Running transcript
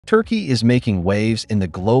Turkey is making waves in the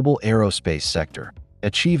global aerospace sector,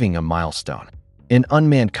 achieving a milestone in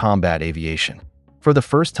unmanned combat aviation. For the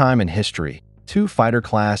first time in history, two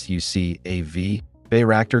fighter-class UCAV,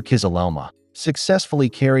 Bayraktar Kızılelma, successfully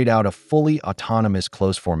carried out a fully autonomous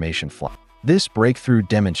close-formation flight. This breakthrough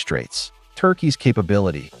demonstrates Turkey's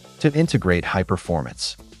capability to integrate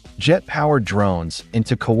high-performance, jet-powered drones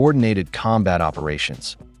into coordinated combat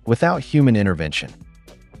operations without human intervention.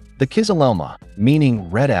 The Kızılelma, meaning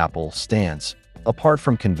red apple, stands apart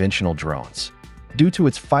from conventional drones due to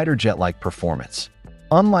its fighter jet-like performance.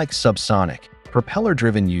 Unlike subsonic,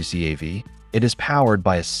 propeller-driven UCAV, it is powered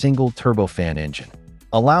by a single turbofan engine,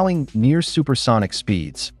 allowing near-supersonic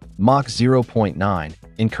speeds, Mach 0.9,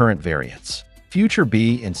 in current variants. Future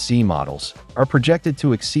B and C models are projected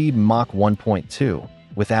to exceed Mach 1.2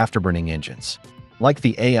 with afterburning engines, like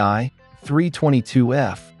the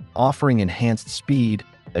AI-322F, offering enhanced speed,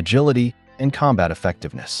 agility, and combat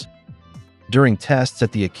effectiveness. During tests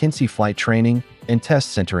at the Akinci Flight Training and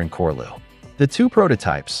Test Center in Korlu, the two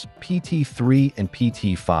prototypes, PT-3 and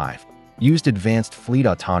PT-5, used advanced fleet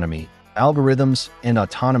autonomy, algorithms, and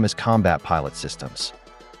autonomous combat pilot systems.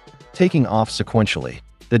 Taking off sequentially,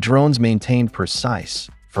 the drones maintained precise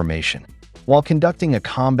formation while conducting a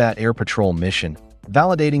combat air patrol mission,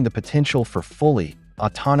 validating the potential for fully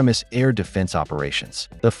autonomous air defense operations.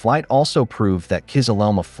 The flight also proved that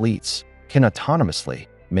Kızılelma fleets can autonomously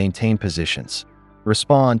maintain positions,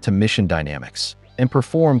 respond to mission dynamics, and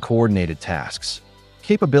perform coordinated tasks,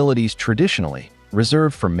 capabilities traditionally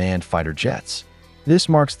reserved for manned fighter jets. This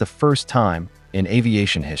marks the first time in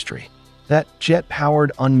aviation history that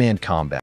jet-powered unmanned combat